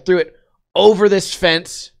 so I threw it over this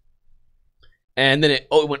fence, and then it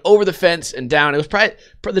went over the fence and down. It was probably,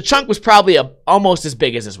 the chunk was probably almost as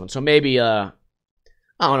big as this one, so maybe, I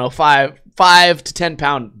don't know, 5 to 10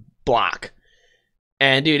 pound block.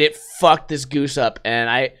 And dude, it fucked this goose up, and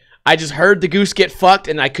I just heard the goose get fucked,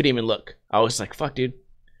 and I couldn't even look. I was like, fuck, dude.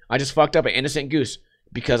 I just fucked up an innocent goose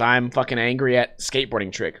because I'm fucking angry at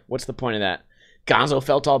skateboarding trick. What's the point of that? Gonzo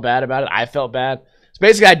felt all bad about it. I felt bad. So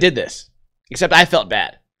basically, I did this, except I felt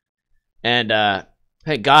bad. And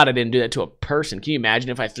thank God I didn't do that to a person. Can you imagine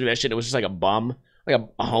if I threw that shit? It was just like a bum, like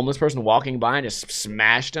a homeless person walking by and just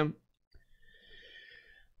smashed him.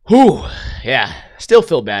 Whew. Yeah, still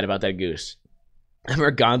feel bad about that goose. I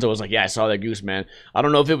remember Gonzo was like, yeah, I saw that goose, man. I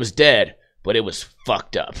don't know if it was dead, but it was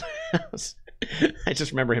fucked up. I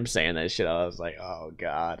just remember him saying that shit. I was like, oh,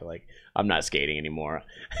 God. Like, I'm not skating anymore.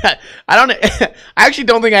 I actually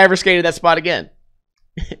don't think I ever skated that spot again.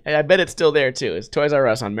 And I bet it's still there, too. It's Toys R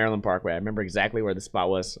Us on Maryland Parkway. I remember exactly where the spot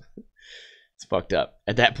was. It's fucked up.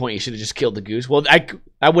 At that point, you should have just killed the goose. Well,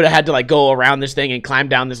 I would have had to, like, go around this thing and climb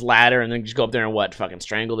down this ladder and then just go up there and what? Fucking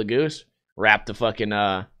strangle the goose? Wrap the fucking,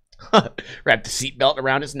 wrap the seatbelt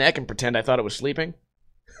around its neck and pretend I thought it was sleeping?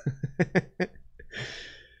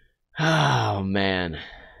 Oh, man.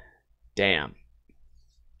 Damn.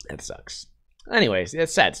 That sucks. Anyways,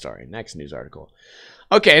 it's a sad story. Next news article.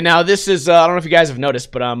 Okay, now this is, I don't know if you guys have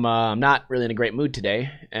noticed, but I'm not really in a great mood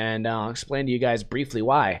today, and I'll explain to you guys briefly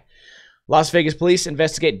why. Las Vegas police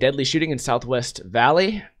investigate deadly shooting in Southwest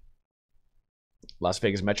Valley. Las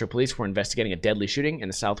Vegas Metro Police were investigating a deadly shooting in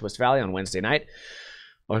the Southwest Valley on Wednesday night.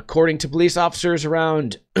 According to police officers,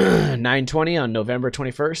 around 9:20 on November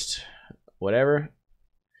 21st, whatever,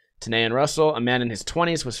 Tanae and Russell, a man in his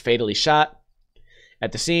 20s, was fatally shot.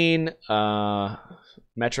 At the scene,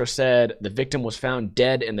 Metro said the victim was found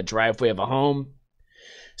dead in the driveway of a home.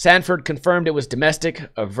 Sanford confirmed it was domestic.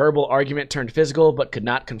 A verbal argument turned physical, but could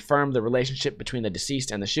not confirm the relationship between the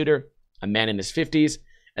deceased and the shooter, a man in his 50s.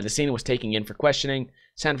 At the scene was taken in for questioning,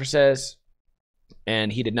 Sanford says,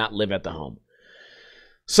 and he did not live at the home.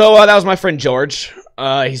 So that was my friend George.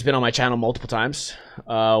 He's been on my channel multiple times.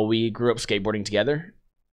 We grew up skateboarding together,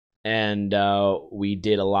 and we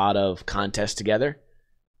did a lot of contests together.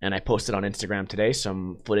 And I posted on Instagram today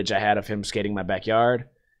some footage I had of him skating my backyard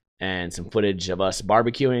and some footage of us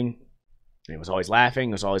barbecuing. He was always laughing.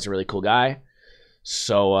 He was always a really cool guy.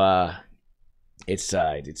 So it's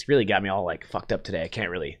really got me all like fucked up today. I can't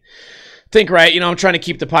really think right. I'm trying to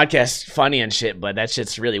keep the podcast funny and shit, but that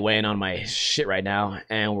shit's really weighing on my shit right now.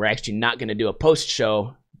 And we're actually not going to do a post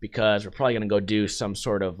show because we're probably going to go do some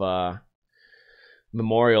sort of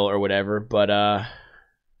memorial or whatever. But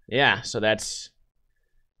yeah, so that's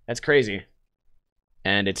crazy.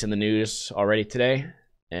 And it's in the news already today.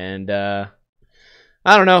 And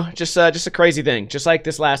I don't know, just a crazy thing. Just like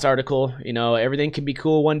this last article, everything can be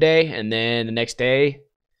cool one day, and then the next day,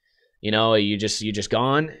 you just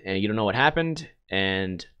gone, and you don't know what happened.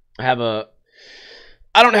 And I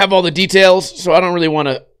don't have all the details, so I don't really want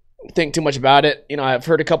to think too much about it. I've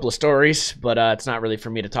heard a couple of stories, but it's not really for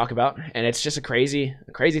me to talk about. And it's just a crazy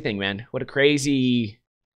thing, man. What a crazy,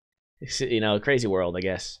 crazy world, I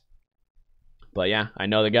guess. But yeah, I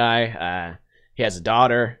know the guy. He has a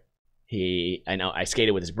daughter. I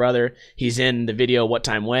skated with his brother. He's in the video What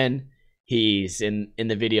Time When. He's in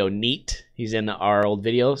the video Neat. He's in our old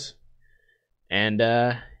videos. And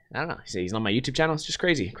I don't know. He's on my YouTube channel. It's just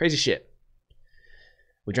crazy shit.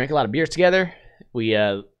 We drank a lot of beers together. We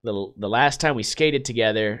the last time we skated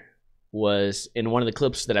together was in one of the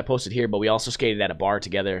clips that I posted here, but we also skated at a bar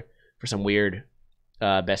together for some weird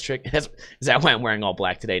best trick. Is that why I'm wearing all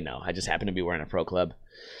black today? No, I just happen to be wearing a Pro Club.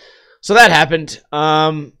 So that happened.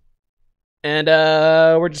 And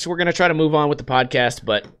we're gonna try to move on with the podcast,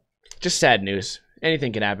 but just sad news.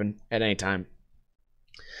 Anything can happen at any time.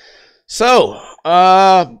 So,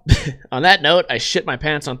 on that note, I shit my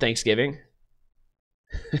pants on Thanksgiving.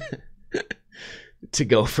 To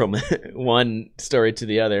go from one story to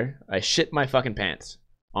the other, I shit my fucking pants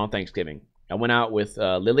on Thanksgiving. I went out with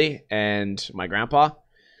Lily and my grandpa,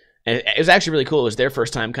 and it was actually really cool. It was their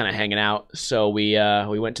first time kind of hanging out, so we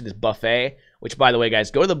went to this buffet. Which, by the way,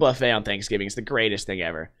 guys, go to the buffet on Thanksgiving. It's the greatest thing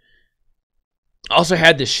ever. Also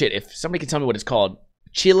had this shit. If somebody can tell me what it's called.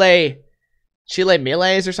 Chilequiles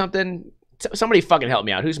or something? Somebody fucking help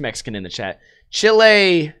me out. Who's Mexican in the chat?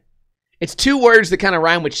 Chile. It's two words that kind of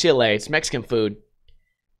rhyme with Chile. It's Mexican food.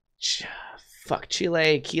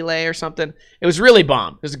 Chilequile or something. It was really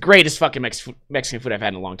bomb. It was the greatest fucking Mexican food I've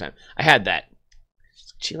had in a long time. I had that.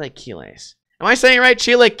 Chilequiles. Am I saying it right?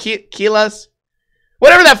 Chilequiles?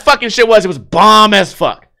 Whatever that fucking shit was, it was bomb as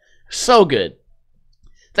fuck. So good.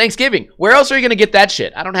 Thanksgiving. Where else are you going to get that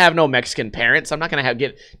shit? I don't have no Mexican parents. I'm not going to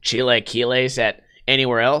get chilequiles at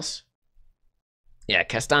anywhere else. Yeah,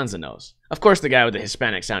 Costanza knows. Of course, the guy with the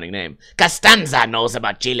Hispanic sounding name. Costanza knows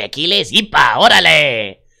about chilequiles. Ipa,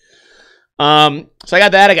 órale. So I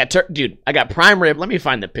got that. I got prime rib. Let me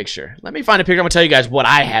find the picture. I'm going to tell you guys what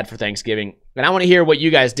I had for Thanksgiving. And I want to hear what you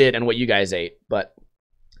guys did and what you guys ate. But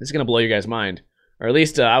this is going to blow your guys' mind. Or at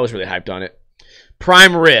least I was really hyped on it.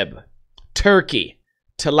 Prime rib, turkey,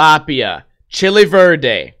 tilapia, chili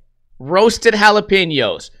verde, roasted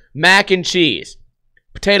jalapenos, mac and cheese,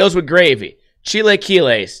 potatoes with gravy,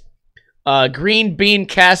 chilequiles, green bean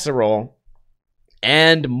casserole,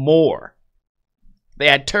 and more. They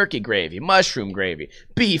had turkey gravy, mushroom gravy,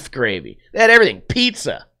 beef gravy. They had everything.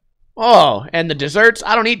 Pizza. Oh, and the desserts.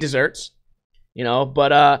 I don't eat desserts,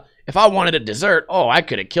 but if I wanted a dessert, I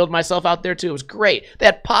could have killed myself out there too. It was great. They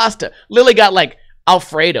had pasta. Lily got like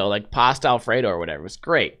Alfredo, like pasta Alfredo or whatever. It was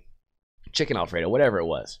great. Chicken Alfredo, whatever it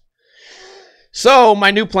was. So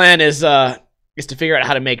my new plan is to figure out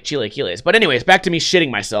how to make chilequiles. But anyways, back to me shitting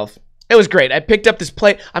myself. It was great. I picked up this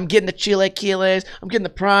plate. I'm getting the chilequiles. I'm getting the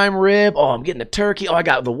prime rib. Oh, I'm getting the turkey. Oh, I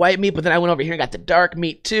got the white meat, but then I went over here and got the dark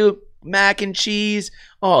meat too. Mac and cheese.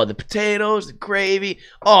 Oh, the potatoes, the gravy.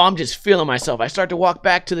 Oh, I'm just feeling myself. I start to walk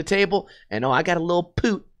back to the table, and I got a little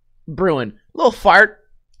poot brewing. A little fart.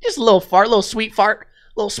 Just a little fart, a little sweet fart.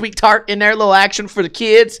 A little sweet tart in there, a little action for the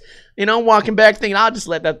kids. Walking back thinking, I'll just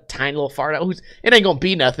let that tiny little fart out. It ain't gonna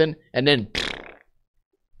be nothing. And then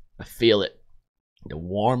I feel it. The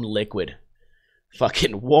warm liquid.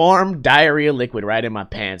 Fucking warm diarrhea liquid right in my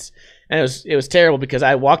pants. And it was terrible because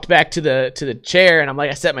I walked back to the chair and I'm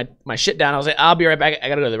like, I set my shit down. I was like, I'll be right back. I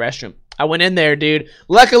gotta go to the restroom. I went in there, dude.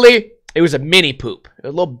 Luckily, it was a mini poop. A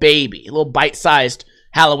little baby. A little bite-sized,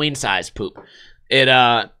 Halloween-sized poop.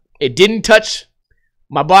 It didn't touch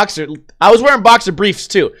my boxer. I was wearing boxer briefs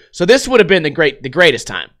too. So this would have been the greatest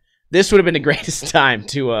time. This would have been the greatest time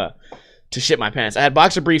to shit my pants. I had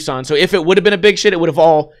boxer briefs on, so if it would have been a big shit, it would have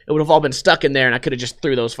all been stuck in there, and I could have just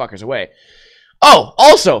threw those fuckers away. Oh,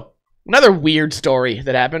 also, another weird story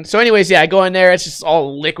that happened. So anyways, yeah, I go in there. It's just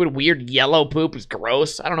all liquid, weird yellow poop. It's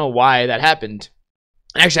gross. I don't know why that happened.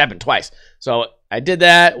 It actually happened twice. So I did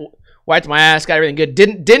that, wiped my ass, got everything good.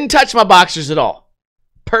 Didn't touch my boxers at all.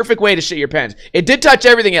 Perfect way to shit your pants. It did touch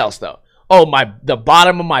everything else, though. Oh, the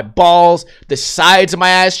bottom of my balls, the sides of my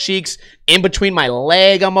ass cheeks, in between my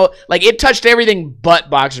leg. Like, it touched everything but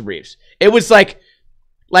boxer briefs. It was like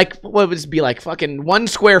what would it be, like fucking 1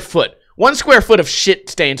 square foot. 1 square foot of shit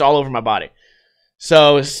stains all over my body.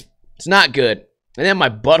 So it's not good. And then my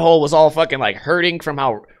butthole was all fucking like hurting from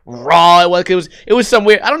how raw it was. It was some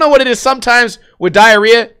weird, I don't know what it is sometimes with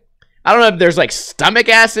diarrhea. I don't know if there's like stomach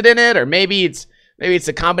acid in it, or maybe it's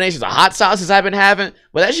a combination of hot sauces I've been having.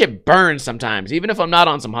 But that shit burns sometimes. Even if I'm not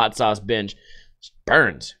on some hot sauce binge, it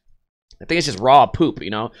burns. I think it's just raw poop,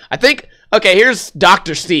 you know? I think, okay, here's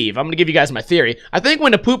Dr. Steve. I'm going to give you guys my theory. I think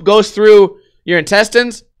when the poop goes through your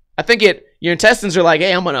intestines, your intestines are like,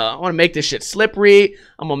 hey, I want to make this shit slippery.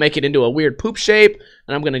 I'm going to make it into a weird poop shape,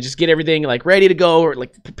 and I'm going to just get everything like ready to go, or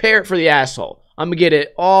like prepare it for the asshole. I'm going to get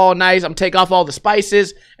it all nice. I'm going to take off all the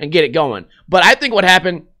spices and get it going. But I think what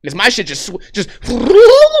happened is my shit just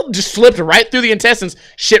slipped right through the intestines,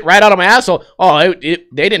 shit right out of my asshole. Oh, they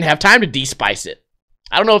didn't have time to de-spice it.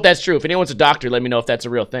 I don't know if that's true. If anyone's a doctor, let me know if that's a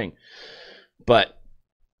real thing. But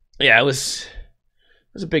yeah, it was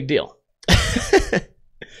a big deal.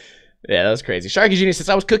 Yeah, that was crazy. Sharky Genius says,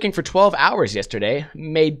 I was cooking for 12 hours yesterday.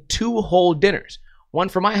 Made 2 whole dinners. 1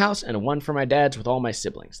 for my house and 1 for my dad's with all my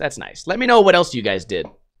siblings. That's nice. Let me know what else you guys did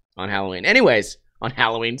on Halloween. Anyways, on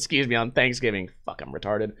Halloween, excuse me, on Thanksgiving. Fuck, I'm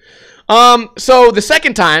retarded. So the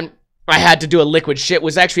second time I had to do a liquid shit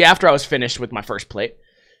was actually after I was finished with my first plate.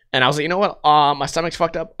 And I was like, you know what? My stomach's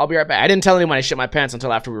fucked up. I'll be right back. I didn't tell anyone I shit my pants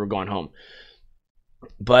until after we were going home.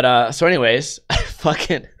 But, so anyways,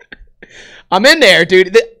 I'm in there,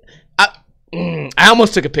 dude. I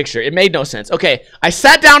almost took a picture. It made no sense. Okay, I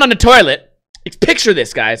sat down on the toilet. Picture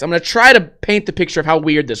this, guys. I'm going to try to paint the picture of how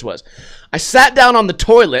weird this was. I sat down on the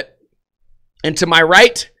toilet, and to my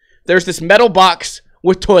right, there's this metal box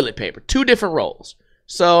with toilet paper. 2 different rolls.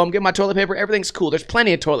 So I'm getting my toilet paper. Everything's cool. There's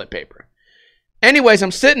plenty of toilet paper. Anyways,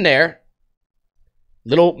 I'm sitting there.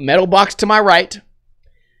 Little metal box to my right.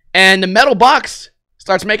 And the metal box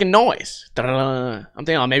starts making noise. I'm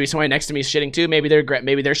thinking, oh, maybe somebody next to me is shitting too. Maybe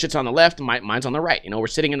their shit's on the left and mine's on the right. You know, we're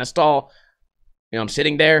sitting in a stall. You know, I'm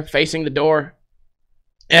sitting there facing the door.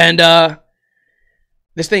 And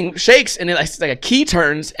this thing shakes, and it's like a key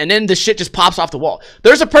turns, and then the shit just pops off the wall.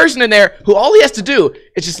 There's a person in there who all he has to do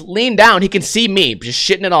is just lean down. He can see me just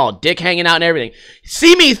shitting it all, dick hanging out and everything.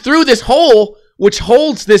 See me through this hole which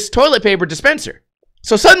holds this toilet paper dispenser.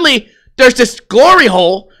 So suddenly there's this glory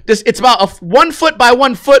hole. It's about 1 foot by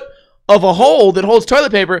 1 foot of a hole that holds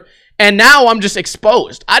toilet paper, and now I'm just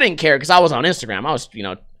exposed. I didn't care because I was on Instagram. I was, you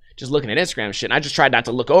know, just looking at Instagram shit, and I just tried not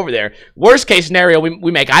to look over there. Worst case scenario,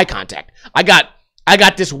 we make eye contact. I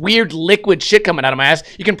got this weird liquid shit coming out of my ass.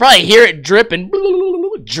 You can probably hear it dripping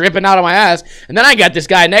out of my ass. And then I got this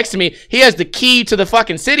guy next to me. He has the key to the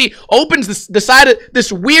fucking city, opens the side of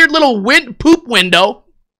this weird little poop window,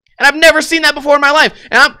 and I've never seen that before in my life.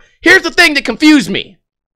 And here's the thing that confused me.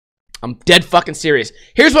 I'm dead fucking serious.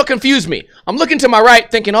 Here's what confused me. I'm looking to my right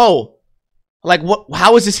thinking, oh, like,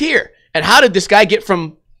 how is this here? And how did this guy get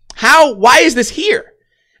from, why is this here?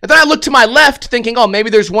 And then I look to my left thinking, oh, maybe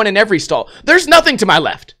there's one in every stall. There's nothing to my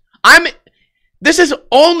left. This is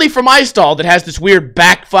only for my stall that has this weird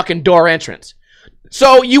back fucking door entrance.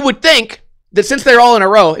 So you would think that since they're all in a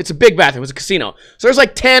row, it's a big bathroom, it's a casino. So there's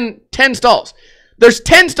like 10 stalls. There's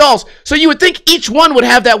 10 stalls, so you would think each one would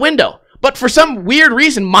have that window. But for some weird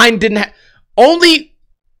reason, mine didn't have. Only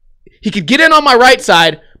he could get in on my right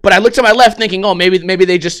side, but I looked to my left thinking, oh, maybe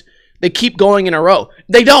they keep going in a row.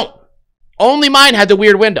 They don't. Only mine had the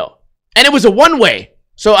weird window. And it was a one-way.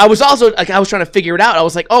 So I was also, like, I was trying to figure it out. I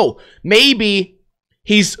was like, oh, maybe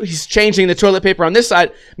he's changing the toilet paper on this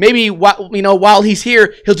side. Maybe, while he's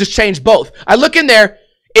here, he'll just change both. I look in there.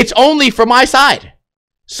 It's only for my side.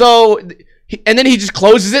 So, and then he just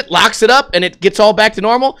closes it, locks it up, and it gets all back to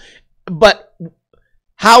normal. But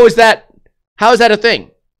how is that a thing?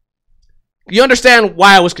 You understand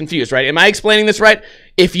why I was confused, right? Am I explaining this right?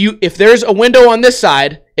 If there's a window on this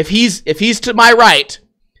side, if he's to my right,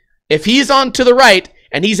 if he's on to the right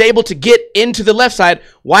and he's able to get into the left side,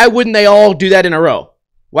 why wouldn't they all do that in a row?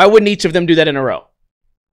 Why wouldn't each of them do that in a row?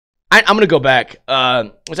 I'm going to go back.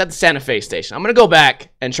 It was at the Santa Fe station. I'm going to go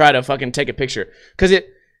back and try to fucking take a picture because it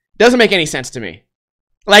doesn't make any sense to me.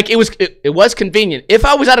 Like, it was convenient. If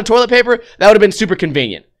I was out of toilet paper, that would have been super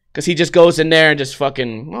convenient. Because he just goes in there and just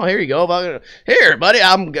fucking, oh, here you go. Here, buddy,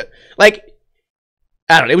 I'm good. Like,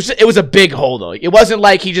 I don't know. It was a big hole, though. It wasn't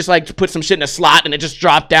like he just, like, put some shit in a slot and it just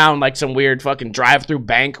dropped down like some weird fucking drive-through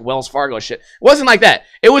bank Wells Fargo shit. It wasn't like that.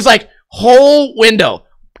 It was like, whole window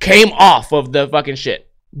came off of the fucking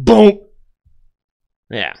shit. Boom.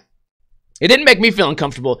 Yeah. It didn't make me feel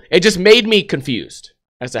uncomfortable. It just made me confused.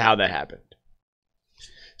 as to how that happened.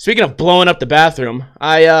 Speaking of blowing up the bathroom,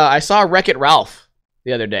 I saw Wreck-It Ralph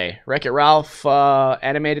the other day. Wreck-It Ralph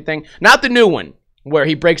animated thing. Not the new one where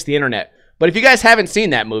he breaks the internet. But if you guys haven't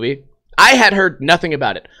seen that movie, I had heard nothing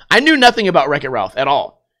about it. I knew nothing about Wreck-It Ralph at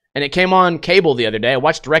all. And it came on cable the other day. I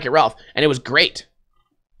watched Wreck-It Ralph, and it was great.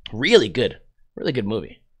 Really good. Really good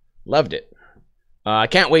movie. Loved it. I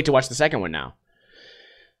can't wait to watch the second one now.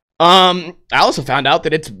 I also found out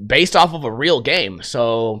that it's based off of a real game.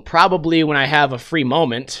 So probably when I have a free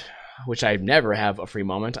moment, which I never have a free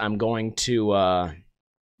moment, I'm going to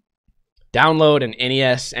download an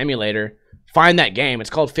NES emulator, find that game.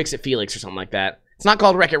 It's called Fix It Felix or something like that. It's not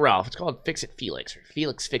called Wreck-It Ralph. It's called Fix It Felix, or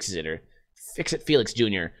Felix Fixes It, or Fix It Felix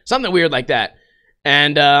Jr. Something weird like that.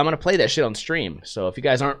 And I'm going to play that shit on stream. So if you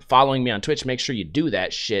guys aren't following me on Twitch, make sure you do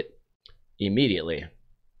that shit immediately.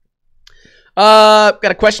 Got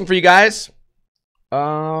a question for you guys.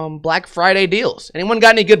 Black Friday deals. Anyone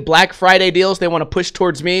got any good Black Friday deals they want to push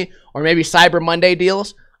towards me? Or maybe Cyber Monday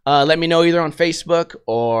deals? Let me know either on Facebook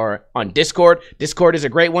or on Discord. Discord is a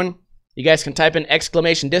great one. You guys can type in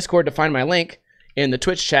 !Discord to find my link in the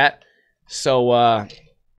Twitch chat. So,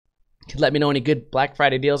 let me know any good Black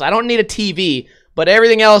Friday deals. I don't need a TV, but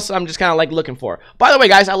everything else I'm just kind of like looking for. By the way,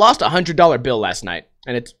 guys, I lost a $100 bill last night,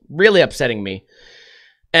 and it's really upsetting me.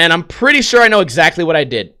 And I'm pretty sure I know exactly what I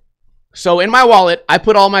did. So in my wallet, I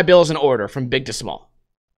put all my bills in order from big to small.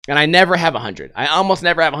 And I never have 100. I almost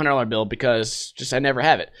never have a $100 bill because just I never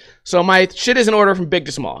have it. So my shit is in order from big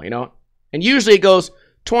to small, you know? And usually it goes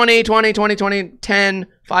 20, 20, 20, 20, 10,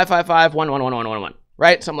 5, 5, 5, 1, 1, 1, 1, 1, 1,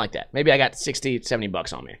 right? Something like that. Maybe I got 60, 70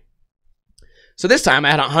 bucks on me. So this time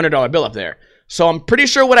I had a $100 bill up there. So I'm pretty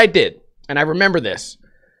sure what I did, and I remember this.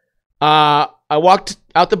 I walked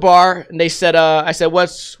out the bar, and they said, I said,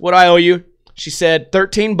 what do I owe you? She said,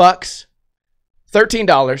 13 bucks,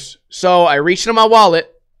 $13. So I reached in my wallet,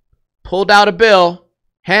 pulled out a bill,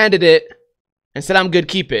 handed it, and said, I'm good,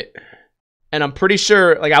 keep it. And I'm pretty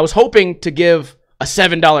sure, like, I was hoping to give a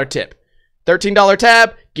 $7 tip. $13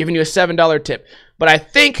 tab, giving you a $7 tip. But I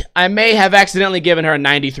think I may have accidentally given her a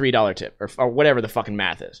 $93 tip, or whatever the fucking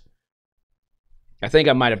math is. I think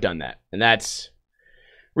I might have done that, and that's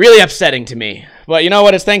really upsetting to me. But you know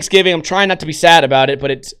what? It's Thanksgiving. I'm trying not to be sad about it,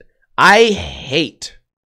 but I hate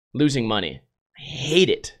losing money. I hate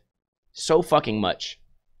it so fucking much.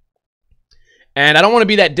 And I don't want to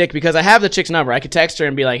be that dick because I have the chick's number. I could text her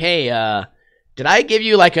and be like, hey, did I give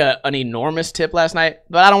you like an enormous tip last night?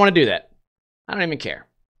 But I don't want to do that. I don't even care.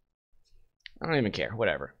 I don't even care.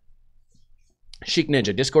 Whatever. Chic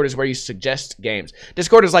Ninja. Discord is where you suggest games.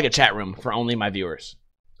 Discord is like a chat room for only my viewers.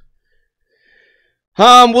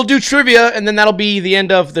 We'll do trivia, and then that'll be the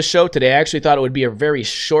end of the show today. I actually thought it would be a very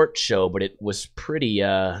short show, but it was pretty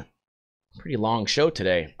long show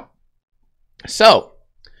today. So,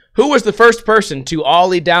 who was the first person to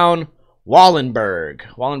ollie down Wallenberg?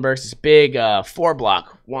 Wallenberg's this big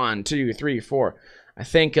 4-block. 1, 2, 3, 4. I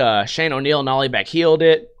think Shane O'Neill nollie back heeled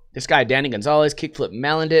it. This guy, Danny Gonzalez, kickflip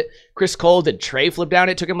meloned it. Chris Cole did tray flip down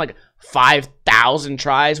it. Took him like 5,000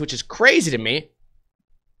 tries, which is crazy to me.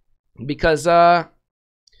 Because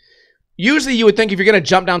usually you would think if you're going to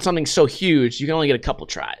jump down something so huge, you can only get a couple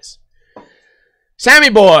tries. Sammy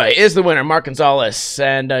Boy is the winner, Mark Gonzalez.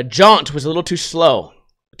 And Jaunt was a little too slow.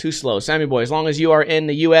 Too slow. Sammy Boy, as long as you are in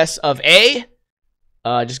the US of A,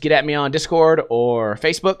 just get at me on Discord or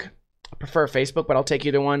Facebook. I prefer Facebook, but I'll take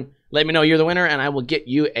either one. Let me know you're the winner, and I will get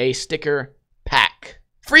you a sticker pack.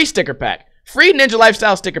 Free sticker pack. Free Ninja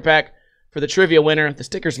Lifestyle sticker pack for the trivia winner. The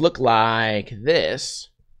stickers look like this.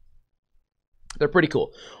 They're pretty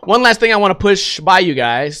cool. One last thing I want to push by you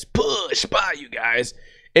guys,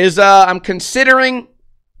 is I'm considering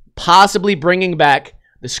possibly bringing back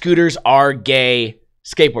the Scooters Are Gay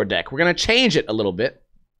skateboard deck. We're going to change it a little bit.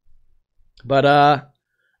 But I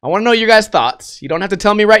want to know your guys' thoughts. You don't have to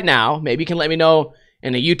tell me right now. Maybe you can let me know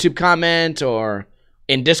in a YouTube comment or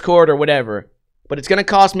in Discord or whatever. But it's going to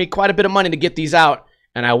cost me quite a bit of money to get these out.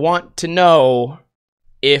 And I want to know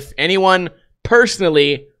if anyone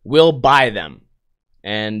personally will buy them.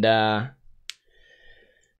 And, yeah,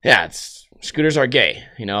 Scooters Are Gay.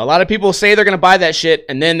 You know, a lot of people say they're going to buy that shit,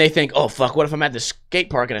 and then they think, oh, fuck, what if I'm at the skate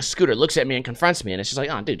park and a scooter looks at me and confronts me? And it's just like,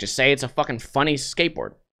 oh, dude, just say it's a fucking funny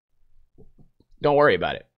skateboard. Don't worry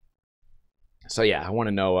about it. So, yeah, I want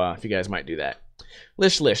to know if you guys might do that.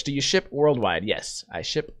 Lish, do you ship worldwide? Yes, I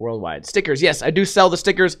ship worldwide. Stickers, yes, I do sell the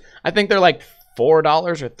stickers. I think they're like $4 or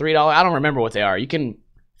 $3. I don't remember what they are. You can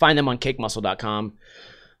find them on cakemuscle.com.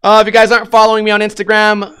 If you guys aren't following me on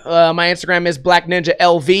Instagram, my Instagram is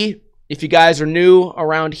BlackNinjaLV. If you guys are new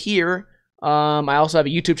around here, I also have a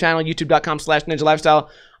YouTube channel, youtube.com/Ninja Lifestyle.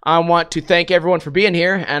 I want to thank everyone for being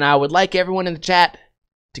here, and I would like everyone in the chat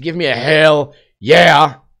to give me a hell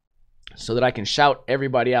yeah so that I can shout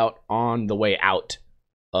everybody out on the way out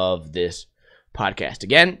of this podcast.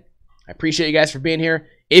 Again, I appreciate you guys for being here.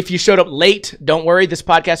 If you showed up late, don't worry. This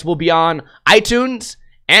podcast will be on iTunes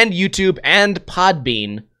and YouTube and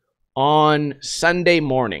Podbean on Sunday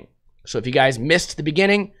morning. So if you guys missed the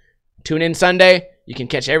beginning, tune in Sunday. You can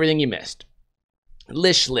catch everything you missed.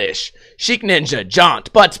 Lish, Sheik Ninja,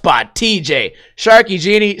 Jaunt, Buttspot, TJ, Sharky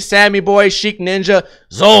Genie, Sammy Boy, Sheik Ninja,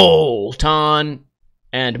 Zoltan,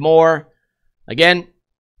 and more. Again,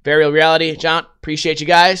 Very Real Reality, Jaunt, appreciate you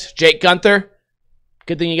guys. Jake Gunther,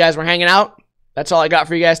 good thing you guys were hanging out. That's all I got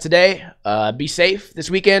for you guys today. Be safe this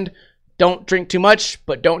weekend. Don't drink too much,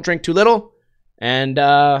 but don't drink too little. And,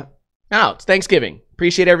 it's Thanksgiving.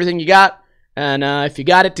 Appreciate everything you got. And if you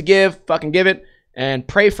got it to give, fucking give it. And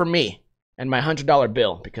pray for me and my $100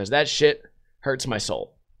 bill, because that shit hurts my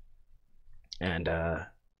soul. And, I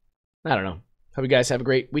don't know. Hope you guys have a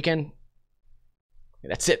great weekend.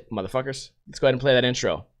 That's it, motherfuckers. Let's go ahead and play that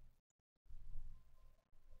intro.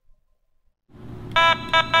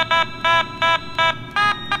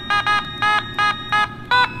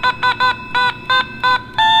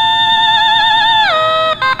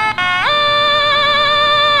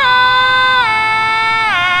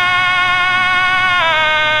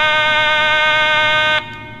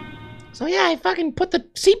 So yeah, I fucking put the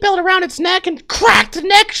seatbelt around its neck and cracked the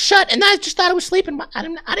neck shut, and I just thought it was sleeping. I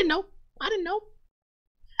didn't know.